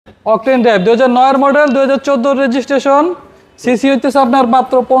Octane drive 2009 এর model 2014 registration CC হইতেছে আপনার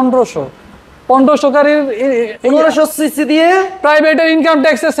মাত্র 1500 গাড়ির 1500 সিসি দিয়ে প্রাইভেটের ইনকাম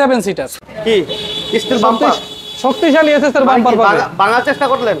ট্যাক্সের 7 সিটার কি স্টিল বাম্পার শক্তিশালী এসএসআর বাম্পার পাবে বাংলার চেষ্টা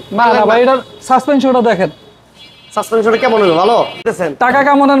করলেন না ভাই এটার সাসপেনশনটা দেখেন সাসপেনশনটা কেমন হলো ভালো দেখেন টাকা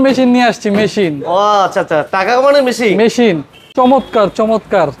কামানোর মেশিন নিয়ে আসছি মেশিন ও আচ্ছা আচ্ছা টাকা কামানোর মেশিন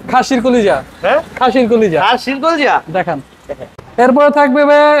চমৎকার খাসির কলিজা হ্যাঁ খাসির কলিজা দেখেন এরপরে থাকবে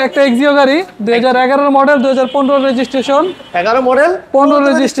ভাই একটা এক্সিও গাড়ি 2011 এর model 2015 registration 11 model 15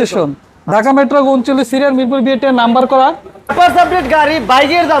 registration Dhaka metro 39 serial Mirpur BAT number করা পেপার সাবজেক্ট গাড়ি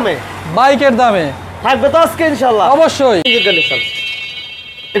বাইকের দামে থাকবে তো আজকে ইনশাআল্লাহ অবশ্যই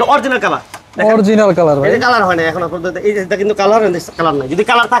এটা অরিজিনাল কালার ভাই এটা কালার হয় না এখন পর্যন্ত এটা কিন্তু কালার নাই যদি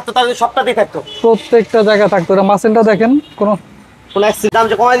কালার থাকতো তাহলে সবটাতেই থাকতো প্রত্যেকটা জায়গা থাকতো এটা মাসেলটা দেখেন কোন অ্যাক্সিডেন্ট দাম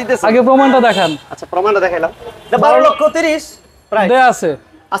যে কমাই দিতেছে আগে প্রমাণটা দেখান আচ্ছা প্রমাণটা দেখাইলাম 12 লক্ষ 30 প্রাইস দেয়া আছে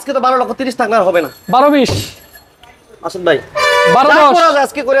আজকে তো 12 লক্ষ 30 থাকলে আর হবে না 12-20 আসুন ভাই 12-10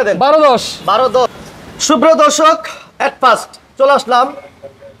 আজকে করে দেন 12-10 সুপ্রিয় দর্শক এট ফার্স্ট চলে আসলাম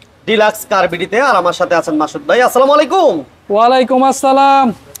ডিলাক্স কার বিডিতে আর আমার সাথে আছেন মাসুদ ভাই আসসালামু আলাইকুম ওয়ালাইকুম আসসালাম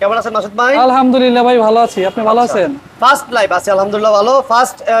কেমন আছেন মাসুদ ভাই আলহামদুলিল্লাহ ভাই ভালো আছি আপনি ভালো আছেন ফার্স্ট লাইভ আছি আলহামদুলিল্লাহ ভালো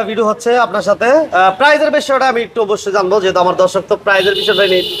ফার্স্ট ভিডিও হচ্ছে আপনার সাথে প্রাইজের বিষয়টা আমি একটু অবশ্যই জানবো যেহেতু আমার দর্শক তো প্রাইজের বিষয়টা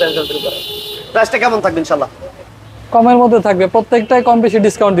নিয়ে টেনশন শুরু করে প্রাইসটা কেমন থাকবে ইনশাআল্লাহ কমের মধ্যে থাকবে প্রত্যেকটাই কম বেশি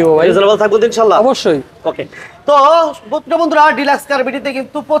ডিসকাউন্ট দিব ভাই রিজনেবল থাকবে ইনশাআল্লাহ অবশ্যই ওকে তো বন্ধুরা ডিলাক্স কার বিডিতে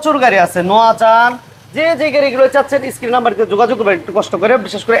কিন্তু প্রচুর গাড়ি আছে নোয়া চান যে গাড়িগুলো চাচ্ছেন স্ক্রিন নাম্বারকে যোগাযোগ করবেন একটু কষ্ট করে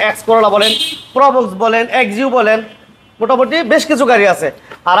বিশেষ করে এক্স করোলা বলেন প্রবক্স বলেন এক্সিও বলেন মোটামুটি বেশ কিছু গাড়ি আছে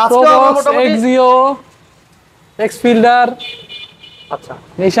আর আজকে আমরা মোটামুটি এক্সিও এক্সফিল্ডার আচ্ছা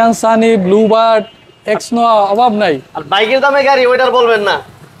নিশান সানি ব্লুবার্ড এক্সনোয়া অভাব নাই আর বাইকের দামে গাড়ি ওইটার বলবেন না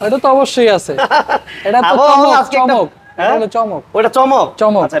এটা তো অবশ্যই আছে এটা তো চমক এটা চমক ওটা চমক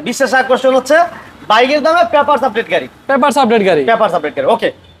আচ্ছা বিশেষ আকর্ষণ হচ্ছে বাইকের দামে পেপারস আপডেট গাড়ি ওকে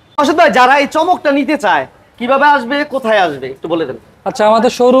অসিত ভাই যারা এই চমকটা নিতে চায় কিভাবে আসবে কোথায় আসবে একটু বলে দেন আচ্ছা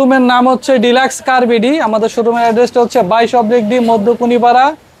আমাদের শোরুমের নাম হচ্ছে ডিলাক্স কার বিডি আমাদের শোরুমের অ্যাড্রেসটা হচ্ছে 22 মধ্যকুনিপাড়া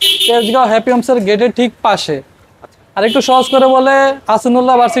তেজগাঁও হ্যাপি হোমসের গেটের ঠিক পাশে আর একটু সহজ করে বলে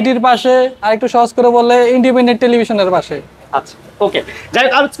আসিনুল্লাহ ভার্সিটির পাশে আর একটু সহজ করে বলে ইন্ডিপেন্ডেন্ট টেলিভিশনের পাশে আচ্ছা ওকে যাই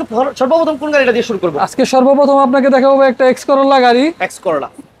হোক আজকে সর্বপ্রথম কোন গাড়িটা দিয়ে শুরু করব আজকে সর্বপ্রথম আপনাকে দেখাবো একটা এক্স করোলা গাড়ি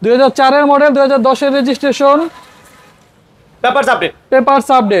 2004 এর মডেল 2010 এর registration papers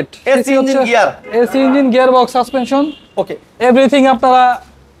update AC engine gear box suspension ওকে এভরিথিং আপনারা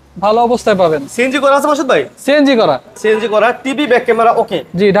ভালো অবস্থায় পাবেন সিএনজি করা আছে মাসুদ ভাই সিএনজি করা টিভি ব্যাক ক্যামেরা ওকে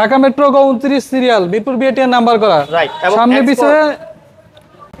জি Dhaka metro 29 serial বিপুর BAT number করা রাইট সামনে পিছনে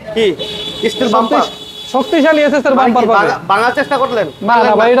কি স্টিল বাম্পার শক্তিশালী এসএসআর বাম্পার পাবে বাংলার চেষ্টা করলেন না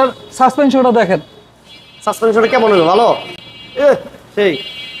ভাই এটার সাসপেনশনটা দেখেন সাসপেনশনটা কেমন হলো ভালো সেই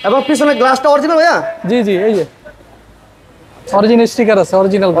এবং পিছনে গ্লাসটা অরিজিনাল ভাইয়া জি এই যে অরিজিনাল স্টিকার আছে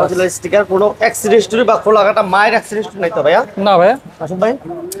অরিজিনাল স্টিকার কোনো অ্যাক্সিডেন্ট হিস্টরি বা খোলাঘাটা মায়ের অ্যাক্সিডেন্ট হিস্টরি নাই তো ভাইয়া না ভাইয়া আসুন ভাই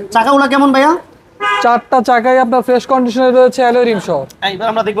চাকাগুলো কেমন ভাইয়া চারটা চাকাই আপনার ফ্রেশ কন্ডিশনে রয়েছে অ্যালয় রিম সহ এইবার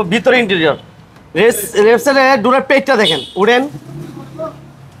আমরা দেখব ভিতরে ইন্টেরিয়র লেফট সাইডে ডোরের পেজটা দেখেন উডেন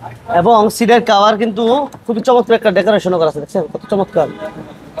এবং সিটের কভার কিন্তু খুবই চমৎকার একটা ডেকোরেশন করা আছে দেখছেন কত চমৎকার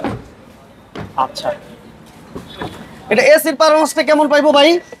আচ্ছা এটা এসির পারফরম্যান্সটা কেমন পাইবো ভাই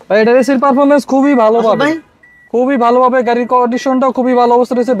এটা এসির পারফরম্যান্স খুবই ভালো পাবে খুবই ভালোভাবে গাড়ির কন্ডিশনটাও খুবই ভালো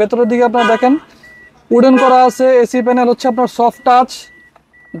অবস্থা রয়েছে ভেতরের দিকে আপনারা দেখেন উডেন করা আছে এসি প্যানেল হচ্ছে আপনার সফট টাচ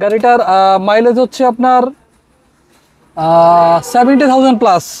গাড়িটার মাইলেজ হচ্ছে আপনার 70,000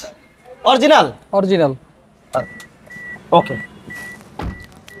 প্লাস অরিজিনাল ওকে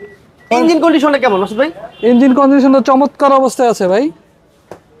ইঞ্জিন কন্ডিশনটা কেমন মাসুদ ভাই ইঞ্জিন কন্ডিশনটা চমৎকার অবস্থায় আছে ভাই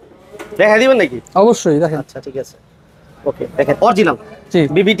দেখা দিবেন নাকি অবশ্যই দেখেন আচ্ছা ঠিক আছে ওকে দেখেন অরিজিনাল জি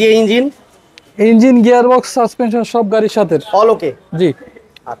BBT engine gear box suspension সব গাড়ির সাথে অল ওকে জি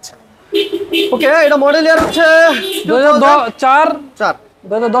আচ্ছা ওকে এটা মডেল ইয়ার হচ্ছে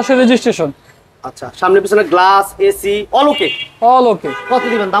 2010 এর রেজিস্ট্রেশন আচ্ছা সামনে পিছনে গ্লাস এসি অল ওকে কত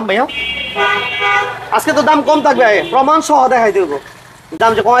দিবেন দাম ভাইয়া আজকে তো দাম কম থাকবে প্রমাণ সহ দেখাই দেব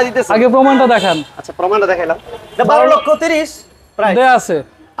দাম যে কমাই দিতেছে আগে প্রমাণটা দেখান আচ্ছা প্রমাণটা দেখাইলাম 12 লক্ষ 30 প্রাইস দেয়া আছে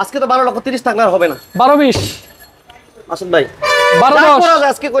আজকে তো 12 লক্ষ 30 থাকলে আর হবে না 12-20 মাসুদ ভাই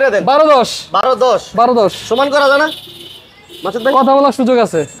 12-10 আজকে করে দেন 12-10 সমান করা যায় না মাসুদ ভাই কথা বলার সুযোগ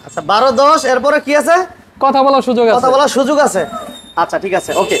আছে আচ্ছা 12-10 এরপরে কি আছে কথা বলার সুযোগ আছে আচ্ছা ঠিক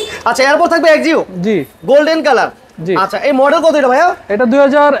আছে ওকে আচ্ছা এরপর থাকবে এক্সিও জি গোল্ডেন কালার জি আচ্ছা এই মডেল কত এটা ভাইয়া এটা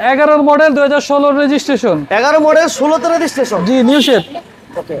 2011 এর মডেল 2016 এর রেজিস্ট্রেশন 11 মডেল 16 তে রেজিস্ট্রেশন জি নিউ শেপ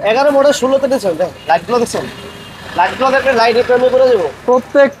ওকে 11 মডেল 16 তে রেজিস্ট্রেশন দেখ লাইটগুলো দেখছেন লাইটগুলো দেখেন লাইটের প্রেমে পড়ে যাব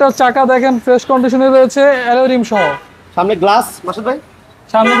প্রত্যেকটা চাকা দেখেন ফ্রেশ কন্ডিশনে রয়েছে অ্যালয় রিম সহ সামনে গ্লাস মাসুদ ভাই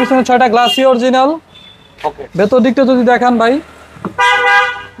সামনে পিছনে 6টা গ্লাসই অরিজিনাল। ওকে, ভেতর দিকটা যদি দেখান ভাই,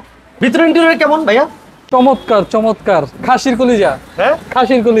 ভিতরে ইন্টেরিয়র কেমন ভাইয়া? চমৎকার চমৎকার, খাসির কলিজা। হ্যাঁ,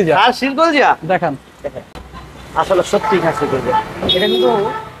 খাসির কলিজা। আর শিলকল জিয়া দেখান, আসলে সত্যি খাসি কলিজা। এটা কিন্তু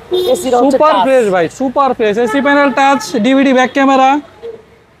এসি সুপার ফ্রেশ ভাই, super fresh. AC panel touch, DVD back camera.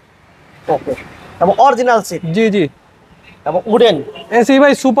 ওকে, এবং অরিজিনাল সিট জি জি, এবং উডেন। এসি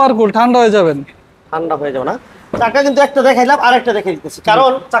ভাই সুপার কুল, ঠান্ডা হয়ে যাবেন। ঠান্ডা হয়ে যাবে না। চাকা কিন্তু একটা দেখাইলাম, আর একটা দেখে দিতেছি,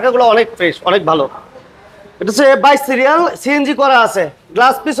 কারণ চাকাগুলো অনেক ফ্রেশ, অনেক ভালো। এটা হচ্ছে 22 সিরিয়াল, সিএনজি করা আছে,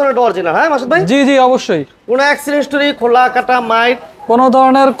 গ্লাস পিছনে অরিজিনাল। হ্যাঁ মাসুদ ভাই? জি জি অবশ্যই। কোনো অ্যাক্সিডেন্ট হিস্টরি, খোলা কাটা মাইট? কোনো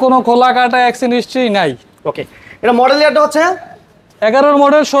ধরনের কোনো খোলা কাটা অ্যাক্সিডেন্ট হিস্ট্রি নাই। ওকে, এটা মডেল ইয়ারটা হচ্ছে 11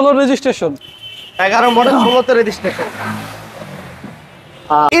 model, 16 registration. 11 model, 16তে registration.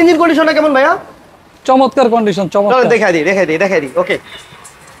 Engine কন্ডিশনটা কেমন ভাইয়া? চমৎকার কন্ডিশন, চলো চমৎকার। দেখাই দিই। ওকে,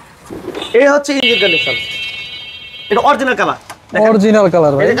 এই হচ্ছে ইঞ্জিন কন্ডিশন। এটা অরিজিনাল কালার, অরিজিনাল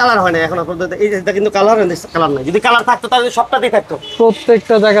কালার ভাই। এটা কালার হয় না এখনো পর্যন্ত। এই যে কিন্তু কালার নাই, যদি কালার থাকতো তাহলে সবটাতেই থাকতো,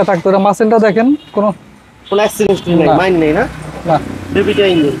 প্রত্যেকটা জায়গা থাকতো। এটা মাসেলটা দেখেন, কোনো অ্যাক্সিডেন্ট নেই, না। মাইন্ড নেই না। না, বেবিটা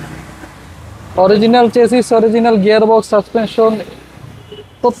engine, original chassis, original gear box, suspension,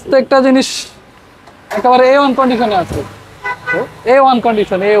 প্রত্যেকটা জিনিস একেবারে A1 কন্ডিশনে আছে। A1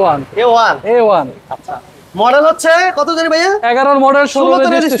 condition, A1 A1। A1। আচ্ছা, মডেল হচ্ছে কত জানি ভাইয়া? 11 মডেল, 16 তে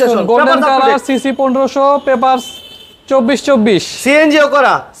registration, registration, golden papers up to colour, date। CC 1500, papers 2424, সিএনজিও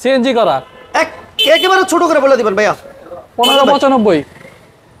করা, সিএনজি করা। একেবারে ছোট করে বলে দিবেন ভাইয়া। 1595।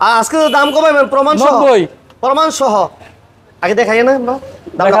 আর আজকে তো দাম কমাবেন, প্রমাণ সহ। 90। প্রমাণ সহ। আগে দেখাই না আমরা,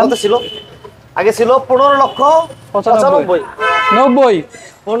 দাম দেখান। কত ছিল? আগে ছিল 15,95,000। 90,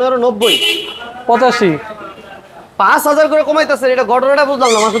 15,90,000। 85। 5,000 করে কমাইতেছে, এটা ঘটনাটা বুঝলাম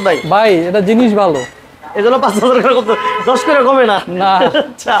না মাসুদ ভাই। ভাই এটা জিনিস ভালো। এই জন্য 5,000 করে কমতো, 10 করে কমে না। না।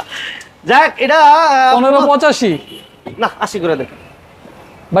 আচ্ছা, যাক, এটা 1585। না, 80 করে দেখ।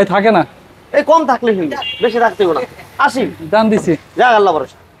 ভাই থাকে না, এই কম থাকলে হইল, বেশি থাকতে না। 80 দাম দিছি। যাক, আল্লাহ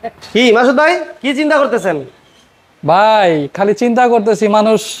ভরসা। কি মাসুদ ভাই, কি চিন্তা করতেছেন? ভাই খালি চিন্তা করতেছি,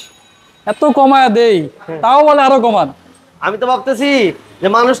 মানুষ এত কমায় দেই, তাও বলে আরো কমান। আমি তো ভাবতেছি যে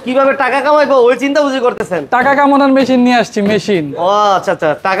মানুষ কিভাবে টাকা কামাইবো, ওই চিন্তা বুঝি করতেছেন। টাকা কামানোর মেশিন নিয়ে আসছি, মেশিন। ও আচ্ছা আচ্ছা,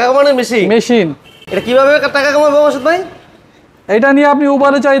 টাকা কামানোর মেশিন। মেশিন এটা কিভাবে টাকা কামাইবো মাসুদ ভাই? এটা নিয়ে আপনি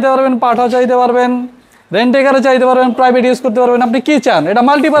উবারে চাইতে পারবেন, পাঠা চাইতে পারবেন, রেন্টেকারে চাইতে পারবেন, প্রাইভেট ইউজ করতে পারবেন। আপনি কি চান? এটা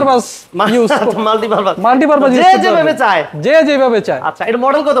মাল্টিপারপাস ইউজ, মাল্টিপারপাস, মাল্টিপারপাস যে যেভাবে চায়। যে যেভাবে চায়। আচ্ছা, এটা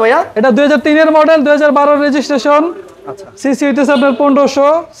মডেল কত ভাইয়া? এটা 2003 এর মডেল, 2012 রেজিস্ট্রেশন। আচ্ছা, সিসি হইতেছে আপনার 1500।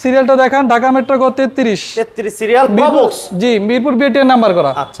 সিরিয়ালটা দেখান, ঢাকা মেট্রো গ 33। 33 সিরিয়াল, প্রবক্স। জি, মিরপুর বিএটির নাম্বার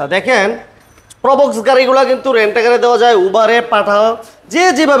করা। আচ্ছা, দেখেন প্রবক্স গাড়িগুলো কিন্তু রেন্টাকারে দেওয়া যায়, উবারে, পাঠাও, যে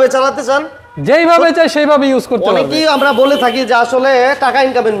যেভাবে চালাতে চান, যেইভাবে চাই সেইভাবে ইউজ করতে পারবেন। অনেকেই আমরা বলে থাকি যে আসলে টাকা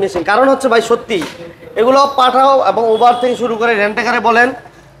ইনকামের মেশিন। কারণ হচ্ছে ভাই সত্যি, এগুলো পাঠাও এবং উবার থেকে শুরু করে রেন্টাকারে বলেন,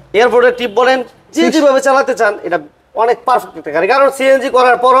 এয়ারপোর্টে টিপ বলেন, যে যেভাবে চালাতে চান, এটা অনেক পারফেক্ট একটা গাড়ি। কারণ সিএনজি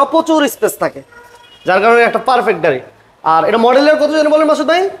করার পরও প্রচুর স্পেস থাকে, যার কারণে একটা পারফেক্ট গাড়ি। আর এটা মডেলের কত জানি বলেন মাসুদ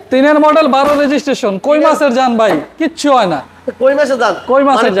ভাই? 3 এর মডেল, 12 রেজিস্ট্রেশন। কই মাসের যান ভাই, কিচ্ছু হয় না। কই মাসে যান? কই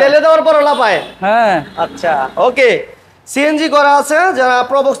মাসে মানে যান। তেলে দেওয়ার পর লাপায়। হ্যাঁ, আচ্ছা, ওকে। সিএনজি করা আছে, যারা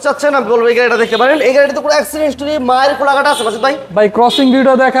প্রবক্স চাচ্ছেন আমি বলবো এই গাড়িটা দেখতে পারেন। এই গাড়িতে পুরো অ্যাক্সিডেন্ট হিস্টরি, মায়ের খোলাঘাটা আছে মাসুদ ভাই। ভাই ক্রসিং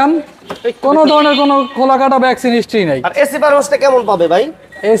ভিডিও দেখান, কোনো ধরনের কোনো খোলাকাটা ভ্যাকসিন হিস্ট্রি নাই। আর এসি পারফরম্যান্সটা কেমন পাবে ভাই?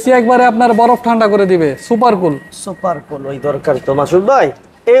 এসি একবারে আপনার বরফ ঠান্ডা করে দিবে, সুপার কুল। সুপার কুল, ওই দরকার তো মাসুদ ভাই।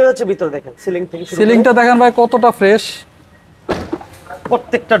 এই হচ্ছে ভিতরে দেখেন, সিলিং থেকে শুরু করে সিলিংটা দেখেন ভাই কতটা ফ্রেশ,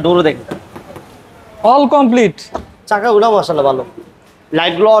 প্রত্যেকটা ডোর দেখেন, অল কমপ্লিট। চাকাগুলো মাশাআল্লাহ ভালো,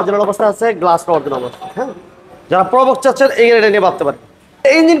 লাইটগুলো অরিজিনাল অবস্থা আছে, গ্লাসটা অরিজিনাল অবস্থা। হ্যাঁ, যারা প্রবক্স চাচ্ছেন এই গাড়িটা নিয়ে ভাবতে পারেন।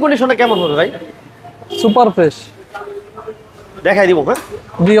 ইঞ্জিন কন্ডিশনটা কেমন হবে ভাই? Super fresh. দেখাই দিব। হ্যাঁ,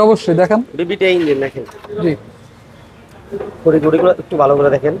 জি অবশ্যই দেখান। বিবিটি ইঞ্জিন দেখেন, জি, ঘড়িগুলো একটু ভালো করে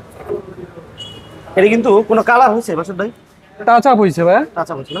দেখেন। এটা কিন্তু কোনো কালার হয়েছে মাসুদ ভাই? টাচ আপ হয়েছে ভাই,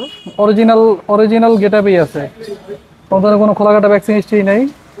 আচ্ছা, বলছি না, অরিজিনাল গেটআপই আছে। কোনো ধরনের কোনো খোলাকাটা ভ্যাকসিন হিস্ট্রি নাই।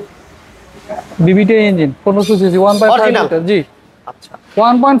 BBT engine, 1500 CC, 1.5 Original? Litre. জি, আচ্ছা।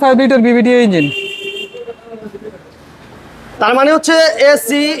 1.5 লিটার বিবিটি ইঞ্জিন। তার মানে হচ্ছে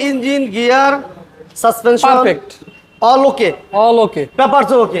AC, engine, gear, suspension perfect, all ওকে, অল ওকে।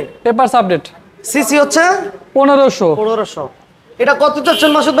 পেপারস ওকে। Papers update. সিসি হচ্ছে 1500। 1500। এটা কত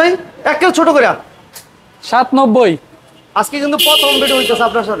চাচ্ছেন মাসুদ ভাই? একেও ছোট করে। 790। আজকে কিন্তু প্রথম ভিডিও হইতেছে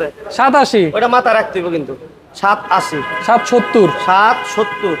আপনার সাথে। 87। ওটা মাথা রাখতে হবে কিন্তু। 780, 770।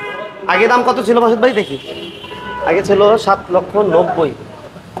 770। আগে দাম কত ছিল মাসুদ ভাই দেখি? আগে ছিল 7,90,000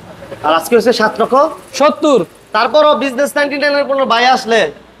 আর আজকে হচ্ছে 7,70,000। তারপরও বিজনেস 99 এর কোনো ভাই আসলে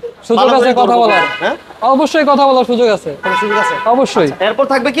সুযোগ আছে কথা বলার। হ্যাঁ, অবশ্যই কথা বলার সুযোগ আছে। কোনো সুযোগ আছে? অবশ্যই। এরপর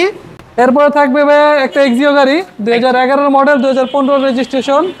থাকবে কি? এরপরে থাকবে ভাই একটা এক্সিও গাড়ি 2011 model 2015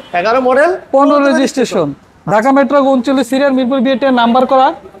 registration. 11 model 15 registration, Dhaka metro 39 serial, Mirpur BA number করা।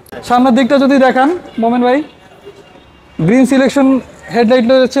 সামনের দিকটা যদি দেখান মোমেন ভাই, গ্রিন সিলেকশন হেডলাইট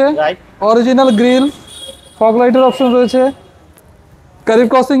রয়েছে, রাইট, অরিজিনাল গ্রিল, ফগ লাইটের অপশন রয়েছে। গাড়ির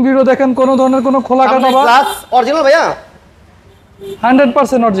ক্রসিং ভিডিও দেখেন, কোনো ধরনের কোনো খোলা কাটা বা গ্লাস অরিজিনাল ভাইয়া,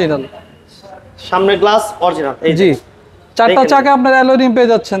 100% অরিজিনাল। সামনের গ্লাস অরিজিনাল। এই জি, চারটা চাকা আপনার অ্যালয় রিম পেয়ে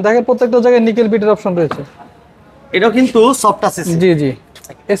যাচ্ছেন। দেখেন প্রত্যেকটা জায়গায় নিকেল বিটের অপশন রয়েছে। এটাও কিন্তু সফট টাচ এসি। জি জি,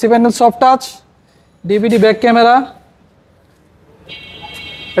 AC panel, soft touch, DVD back camera.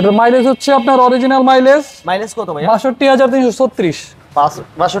 এটার মাইলেজ হচ্ছে আপনার অরিজিনাল মাইলেজ মাইলেজ কত ভাইয়া? 62,336।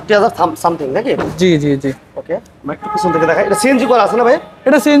 62,000 সামথিং নাকি? জি জি জি। ওকে, আমি একটু পিছন থেকে দেখাই। এটা সিএনজি করা আছে না ভাই?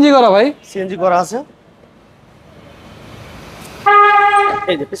 এটা সিএনজি করা ভাই। সিএনজি করা আছে।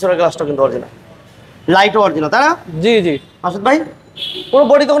 এই যে পিছনের গ্লাসটা কিন্তু অরিজিনাল, লাইটও অরিজিনাল, তাই না? জি জি। মাসুদ ভাই, কোনো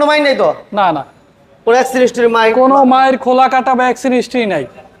বডিতে কোনো মাইন নেই তো? না না, কোনো অ্যাক্সিডেন্ট হিস্টরি মাইন? কোনো মায়ের খোলা কাটা বা অ্যাক্সিডেন্ট হিস্ট্রি নাই।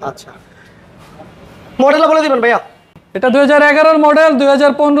 আচ্ছা, মডেলটা বলে দিবেন ভাইয়া। এটা 2011 মডেল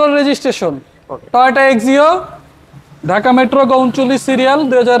 2015 রেজিস্ট্রেশন, ওকে, Toyota Axio, Dhaka metro 39 serial,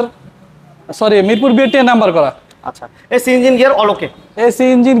 Mirpur BA number করা। আচ্ছা, এসি ইঞ্জিন গিয়ার অল ওকে, AC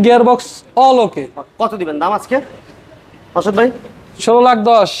engine gear box all ওকে। কত দিবেন দাম আজকে মাসুদ ভাই?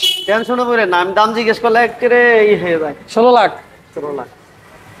 16,10,000। টেনশন করে না, আমি দাম জিজ্ঞেস করলে একেবারে এই হয়ে যায়। 16 লাখ, 16 লাখ,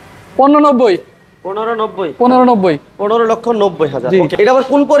 15,90,000, 15,90,000, 15,90,000। 15,90,000। জি। ওকে, এটা আবার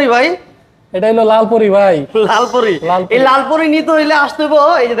কোন পরি ভাই? এটা হলো লালপরি ভাই। লালপরি। লালপরি। এই লালপরি নিতে হইলে আসতে হবে,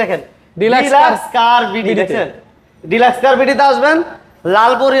 এই যে দেখেন ডিলাক্স কার বিডি, দেখেন ডিলাক্স কার বিডিতে আসবেন,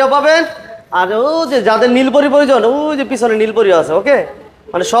 লালপরিও পাবেন। আর ও যে যাদের নীলপরি প্রয়োজন, ওই যে পিছনে নীলপরি আছে। ওকে,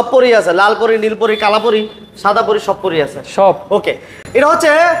 মানে সব পরি আছে, লালপরি, নীলপরি, কালাপরি, সাদা পরি, সব পরি আছে সব। ওকে। এটা হচ্ছে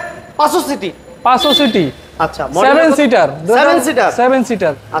 500 সিটি। 500 সিটি, আচ্ছা, 7 সিটার। 7 সিটার। 7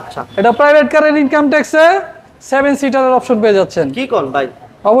 সিটার। আচ্ছা, এটা প্রাইভেট কারের ইনকাম ট্যাক্সে 7 সিটারের অপশন পেয়ে যাচ্ছেন। কি কোন ভাই?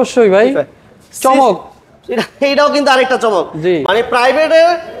 অবশ্যই ভাই, চমক। এইটাও কিন্তু আরেকটা চমক। জি, মানে প্রাইভেটের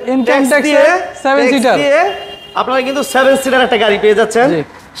ইনকাম ট্যাক্সে 7 সিটার আপনারা কিন্তু 7 সিটার একটা গাড়ি পেয়ে যাচ্ছেন। জি।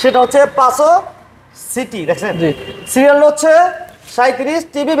 সেটা হচ্ছে 500 সিটি, দেখেন জি। সিরিয়াল হচ্ছে 37,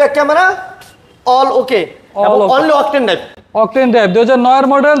 টিভি, ব্যাক ক্যামেরা অল ওকে, এবং only octane drive. Octane drive 2009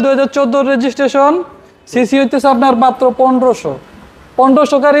 model 2014 registration, CC হইতেছে আপনার মাত্র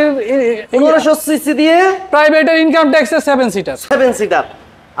 1500 গাড়ির 1500 সিসি দিয়ে প্রাইভেটের ইনকাম ট্যাক্সে 7 সিটার। 7 সিটার।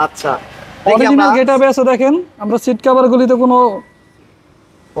 আচ্ছা, অরিজিনাল গেটআপে আছে দেখেন, আমরা সিট কভার গুলিতে কোনো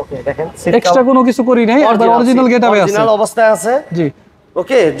ওকে, দেখেন এক্সট্রা কোনো কিছু করি নাই, অরিজিনাল গেটআপে আছে, অরিজিনাল অবস্থায় আছে। জি।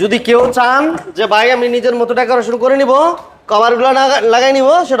 ওকে, যদি কেউ চান যে ভাই আমি নিজের মতো ডেকোরেশন করে নিব, কভারগুলো লাগাই নিব,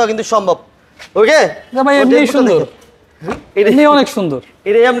 সেটাও কিন্তু সম্ভব। ওকে, ভাই এমনি সুন্দর, এমনি অনেক সুন্দর,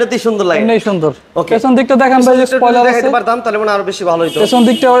 এটাই এমনিতেই সুন্দর লাগে, এমনি সুন্দর। ওকে, পেছন দিকটা দেখান ভাই, যে স্পয়লার আছে, দেখাইতে পারতাম তাহলে মনে আরো বেশি ভালো হতো। পেছন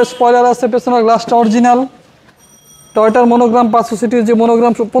দিকটা স্পয়লার আছে, পেছনের গ্লাসটা অরিজিনাল, টয়োটার মনোগ্রাম, 500 সিটির যে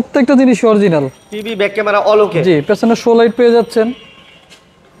মনোগ্রাম, প্রত্যেকটা জিনিসই original. TV, back camera all ওকে। জি, পেছনে শো লাইট পেয়ে যাচ্ছেন।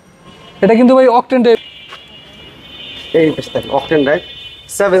 এটা কিন্তু ভাই অকটেন ড্রাইভ, এই দেখেন অকটেন ড্রাইভ,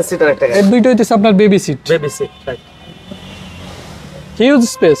 7 সিটার একটা গাড়ি। এই দুইটা হইতেছে আপনার baby seat, baby seat, right. Huge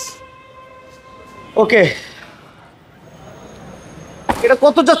space. ওকে, এটা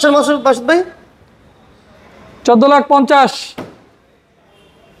কত যাচ্ছে মাসুদ ভাই? 14,50,000,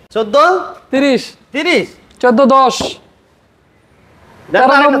 14, 30, 30, 14,10,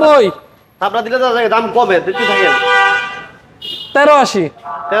 13,90, আপনারা দিলে দাম কমে দিতে থাকেন। 13,80,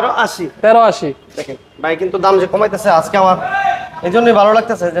 13,80, 13,80। দেখেন ভাই কিন্তু দাম যে কমাইতেছে আজকে আমার এই জন্যই ভালো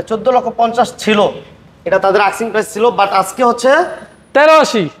লাগতেছে, যে 14,50,000 ছিল, এটা তাদের আস্কিং প্রাইস ছিল, বাট আজকে হচ্ছে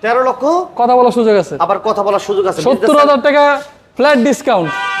 13,80। 13 লক্ষ। কথা বলার সুযোগ আছে, আবার কথা বলার সুযোগ আছে, 70,000 টাকা ফ্ল্যাট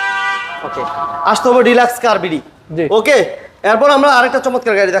ডিসকাউন্ট। ওকে, আসতে হবে ডিলাক্স কার বিডি। জি। ওকে, এরপর আমরা আরেকটা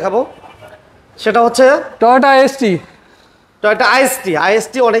চমৎকার গাড়ি দেখাবো, সেটা হচ্ছে টয়োটা এসটি। টয়োটা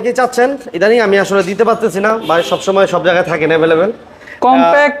আইএসটি অনেকেই চাচ্ছেন, ইদানিং আমি আসলে দিতে পারতেছি না ভাই, সবসময় সব জায়গায় থাকে না অ্যাভেলেবেল।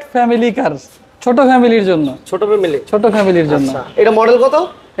 কম্প্যাক্ট ফ্যামিলি কার, ছোট ফ্যামিলির জন্য, ছোট ফ্যামিলি, ছোট ফ্যামিলির জন্য। এটা মডেল কত?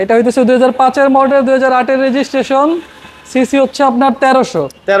 এটা হইতেছে 2005 এর মডেল, 2008 এর রেজিস্ট্রেশন, সিসি হচ্ছে আপনার 1300।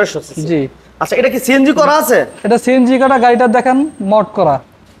 1300 সিসি। জি। আচ্ছা, এটা কি সিএনজি করা আছে? এটা সিএনজি করা, গাড়িটা দেখেন মড করা,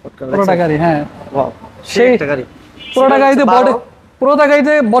 পুরোটা গাড়ি। হ্যাঁ, ওয়াও, সেই একটা গাড়ি, পুরোটা গাড়িতে পুরোটা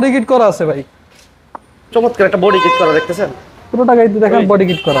গাড়িতে বডি কিট করা আছে ভাই, চমৎকার একটা বডি কিট করা, দেখতেছেন পুরোটা গাড়িতে দেখেন বডি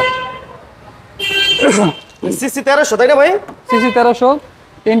কিট করা। সিসি 1300, তাই না ভাই? CC 1300,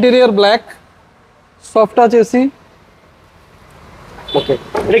 interior black, soft touch AC. ওকে,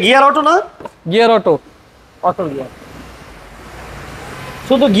 এটা গিয়ার অটো না? গিয়ার অটো, অটো গিয়ার,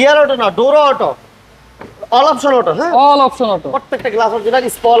 শুধু গিয়ার অটো না, ডোর অটো, অল অপশন অটো। হ্যাঁ, অল অপশন অটো, প্রত্যেকটা গ্লাস অরিজিনাল,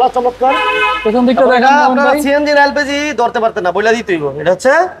 স্পয়লার চমৎকার। পেছন দিকটা দেখেন আপনারা ভাই, সিএনজি এলপিজি ধরতে পারতেন না, বইলা দিতেই গো। এটা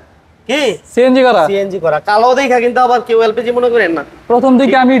হচ্ছে কি কি সিএনজি করা। সিএনজি করা, কালো দেখা কিন্তু আবার কেউ এলপিজি মনে করেন না। প্রথম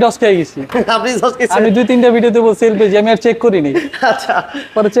দিকে আমি ডস খেয়ে গেছি। আপনি সস কিছু আমি 2-3টা ভিডিওতে বলছি এলপিজি, আমি আর চেক করিনি। আচ্ছা,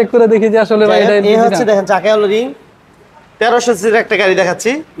 পরে চেক করে দেখি যে আসলে ভাই এটা এই এলপিজি হচ্ছে না। দেখেন চাকা হলো রিং 1300 সিসির একটা গাড়ি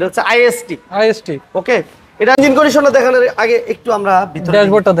দেখাচ্ছি, এটা হচ্ছে আইএসটি। আইএসটি। ওকে, এটা ইঞ্জিন কন্ডিশনটা দেখানোর আগে একটু আমরা ভিতরে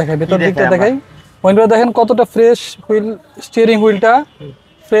ড্যাশবোর্ডটা দেখাই, ভিতর কি দিকটা দেখাই দেখাই। উইন্ডো দেখেন কতটা fresh, wheel steering হুইলটা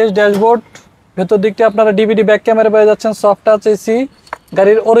fresh, dashboard ভেতর দিকটা আপনারা ডিভিডি ব্যাক ক্যামেরা পেয়ে যাচ্ছেন, সফট টাচ এসি।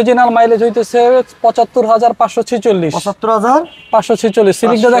 গাড়ির অরিজিনাল মাইলেজ হইতেছে 75,546। 75,546।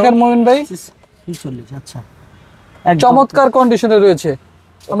 সিলিংটা দেখেন মুমিন ভাই, 46। আচ্ছা, চমৎকার কন্ডিশনে রয়েছে।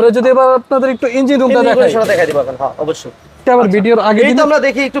 আমরা যদি এবার আপনাদের একটু ইঞ্জিন রুমটা দেখাই, দেখাই দিব এখন। হ্যাঁ অবশ্যই, আবার ভিডিওর আগে এই তো আমরা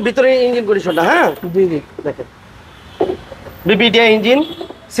দেখি একটু ভিতরে ইঞ্জিন কন্ডিশনটা। হ্যাঁ জি জি দেখেন, বিপিডিআই ইঞ্জিন,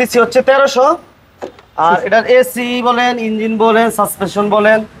 সিসি হচ্ছে 1300। আর এটার এসি বলেন, ইঞ্জিন বলেন, সাসপেনশন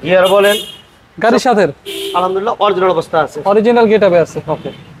বলেন, গিয়ার বলেন, গাড়ির সাথে আলহামদুলিল্লাহ অরিজিনাল অবস্থা আছে। অরিজিনাল গেটআপে আছে। ওকে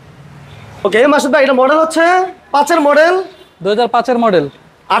ওকে মাসুদ ভাই, এটা মডেল হচ্ছে 5 এর মডেল, 2005 এর মডেল,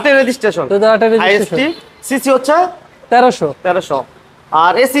 8 এর রেজিস্ট্রেশন, 2008 এর রেজিস্ট্রেশন, আইএসটি, সিসি হচ্ছে 1300।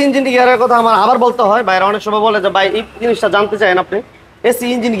 আর এসি ইঞ্জিন গিয়ারের কথা আমার আবার বলতে হয়, বাইরে অনেক সময় বলে যে ভাই এই জিনিসটা জানতে চান আপনি, এসি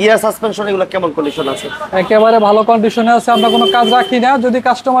ইঞ্জিন গিয়ার সাসপেনশন এগুলো কেমন কন্ডিশন আছে? একেবারে ভালো কন্ডিশনে আছে। আমরা কোনো কাজ রাখি না, যদি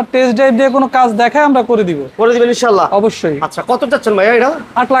কাস্টমার টেস্ট ড্রাইভ দিয়ে কোনো কাজ দেখায় আমরা করে দিব। করে দিবেন ইনশাআল্লাহ? অবশ্যই। আচ্ছা, কত চাচ্ছেন ভাই এটা?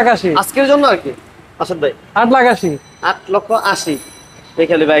 8,80,000 আজকের জন্য আর কি আসাদ ভাই? 8,80,000 8,80,000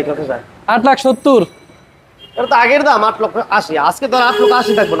 দেখে লি ভাই কত যায়? 8,70,000 এটা তো আগের দাম 8,80,000, আজকে তো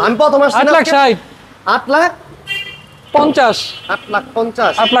 8,80,000 থাকবো না। আমি প্রথম আসছি 8,60,000 8,50,000 8,50,000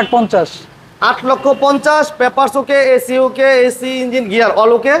 8,50,000 8,50,000 পেপারস ওকে, AC okay, AC engine gear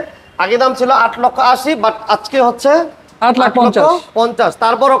all ওকে। আগে দাম ছিল 8,80,000, বাট আজকে হচ্ছে 8,50,000।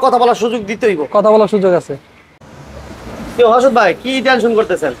 তারপরও কথা বলার সুযোগ দিতেইব। কথা বলার সুযোগ আছে। কি হাসুদ ভাই, কি টেনশন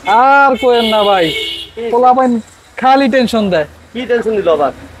করতেছেন? আর কোয়েন না ভাই, পোলাপাইন খালি টেনশন দেয়। কি টেনশন দিল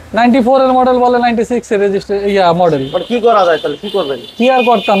আবার? 94 এর মডেল বলে 96 এর রেজিস্ট্রেশন মডেল। মানে কি করা যায় তাহলে, কি করবেন? কি আর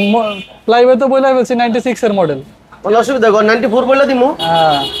করতাম, লাইভে তো বইলাই বলছি 96 এর মডেল। কোনো অসুবিধা, 94 বলে দিমু।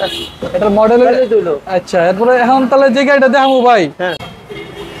 হ্যাঁ, এটার মডেল। আচ্ছা, এরপরে এখন তাহলে যে গাড়িটা দেখাবো ভাই, হ্যাঁ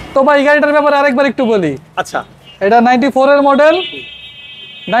তো ভাই এই গাড়িটার ব্যাপারে আরেকবার একটু বলি। আচ্ছা, এটা 94 এর মডেল,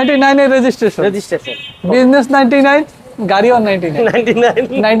 99 এর রেজিস্ট্রেশন, বিজনেস 99, গাড়িও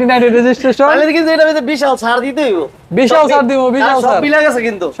 99 এর রেজিস্ট্রেশন। তাহলে কিন্তু এটা বিশাল ছাড় দিতে হইব। বিশাল ছাড় দিব, বিশাল সব ছাড় মিলে গেছে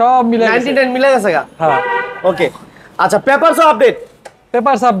কিন্তু, সব মিলে গেছে। 99 মিলে গেছে গা। হ্যাঁ ওকে আচ্ছা, papers update,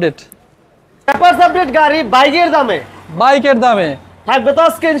 papers update, papers update গাড়ি বাইকের দামে, বাইকের দামে থাকবে তো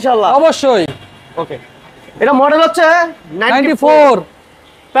আজকে ইনশাআল্লাহ? অবশ্যই। ওকে, এটা মডেল হচ্ছে 94,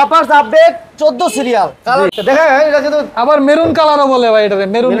 পেপারস আপডেট 14 সিরিয়াল। কালার দেখেন, এটা কিন্তু আবার মেরুন কালারও বলে ভাই, এটারে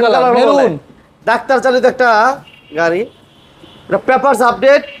মেরুন কালার, মেরুন ডাক্তার চালিত একটা গাড়ি। এটা পেপারস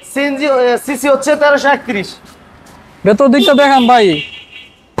আপডেট, সিএনজি, সিসি হচ্ছে 1331। ভেতর দিকটা দেখান ভাই,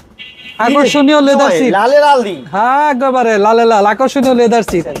 আকর্ষণীয় লেদার সিট। লালে লাল দি, হ্যাঁ একেবারে লালে লাল আকর্ষণীয় লেদার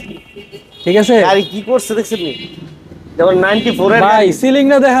সিট। ঠিক আছে গাড়ি কি করছে দেখছেন নি? যেমন 94 এর ভাই,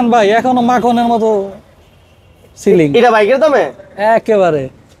 সিলিংটা দেখেন ভাই, এখনো মাখনের মতো সিলিং। এটা বাইকের দামে একেবারে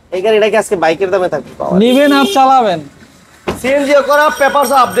এই গাড়িটা কি আজকে বাইকের দামে থাকবে? নিবেন আর চালাবেন। সিএনজি করা,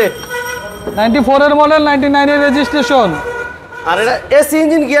 পেপারস আপডেট, 94 এর মডেল, 99 এর রেজিস্ট্রেশন। আর এটা এসি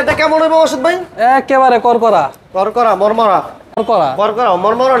ইঞ্জিন গিয়ারটা কেমন হবে ওষুধ ভাই? একেবারে করকরা, করকরা মরমরা, করকরা। করকরা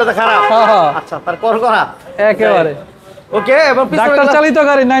মরমরা, এটা খারাপ। হ্যাঁ হ্যাঁ, আচ্ছা, তার করকরা একেবারে ওকে। এবং ডাক্তার চালিত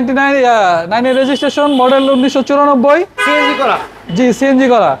গাড়ি, 99 এর রেজিস্ট্রেশন, মডেল 1994। সিএনজি করা, জি সিএনজি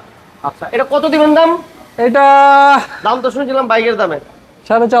করা। আচ্ছা, এটা কত দিবেন দাম? এটা দাম তো শুনছিলাম বাইকের দামে,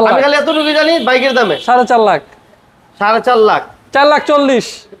 4.5 লাখ। আমি খালি এতটুকু জানি বাইকের দামে 4.5 লাখ, 4.5 লাখ, 4,40,000,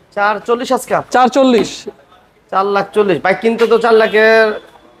 440 আজকে 4,40,000 4,40,000। বাইক কিনতে তো 4 লাখের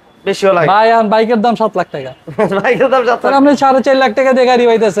বেশিও লাগে ভাই। আর বাইকের দাম 7 লাখ টাকা। বাইকের দাম তাহলে আপনি 4.5 লাখ টাকা দিয়ে গাড়ি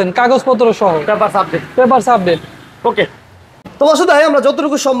পাইতেছেন, কাগজপত্র সহ, পেপারস আপডেট। Papers update. ওকে, তো আসলে আমরা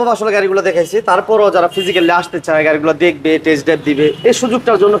যতটুকু সম্ভব আসলে গাড়িগুলো দেখাইছি। তারপরও যারা ফিজিক্যালি আসতে চায়, গাড়িগুলো দেখবে, টেস্ট ড্রাইভ দিবে, এই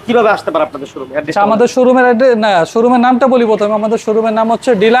সুযোগটার জন্য কিভাবে আসতে পারে আপনাদের শোরুমে? আমাদের শোরুমের শোরুমের নামটা বলি প্রথমে। আমাদের শোরুমের নাম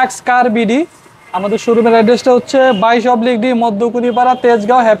হচ্ছে ডিলাক্স কার বিডি। আমাদের শোরুমের অ্যাড্রেসটা হচ্ছে 22/D, মধ্যকুনিপাড়া,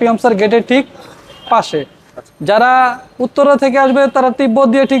 তেজগাঁও, হ্যাপি হোমসের গেটের ঠিক পাশে। যারা উত্তরা থেকে আসবে তারা তিব্বত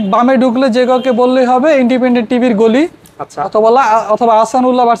দিয়ে ঠিক বামে ঢুকলে যে কাউকে বললেই হবে, ইন্ডিপেন্ডেন্ট টিভির গলি, আচ্ছা, অথবা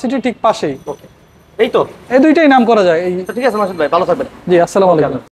আহসানুল্লাহ ভার্সিটি ঠিক পাশেই। ওকে, এই তো এই দুইটাই নাম করা যায়। ঠিক আছে মাসুদ ভাই, ভালো থাকবেন। জি, আসসালামু আলাইকুম।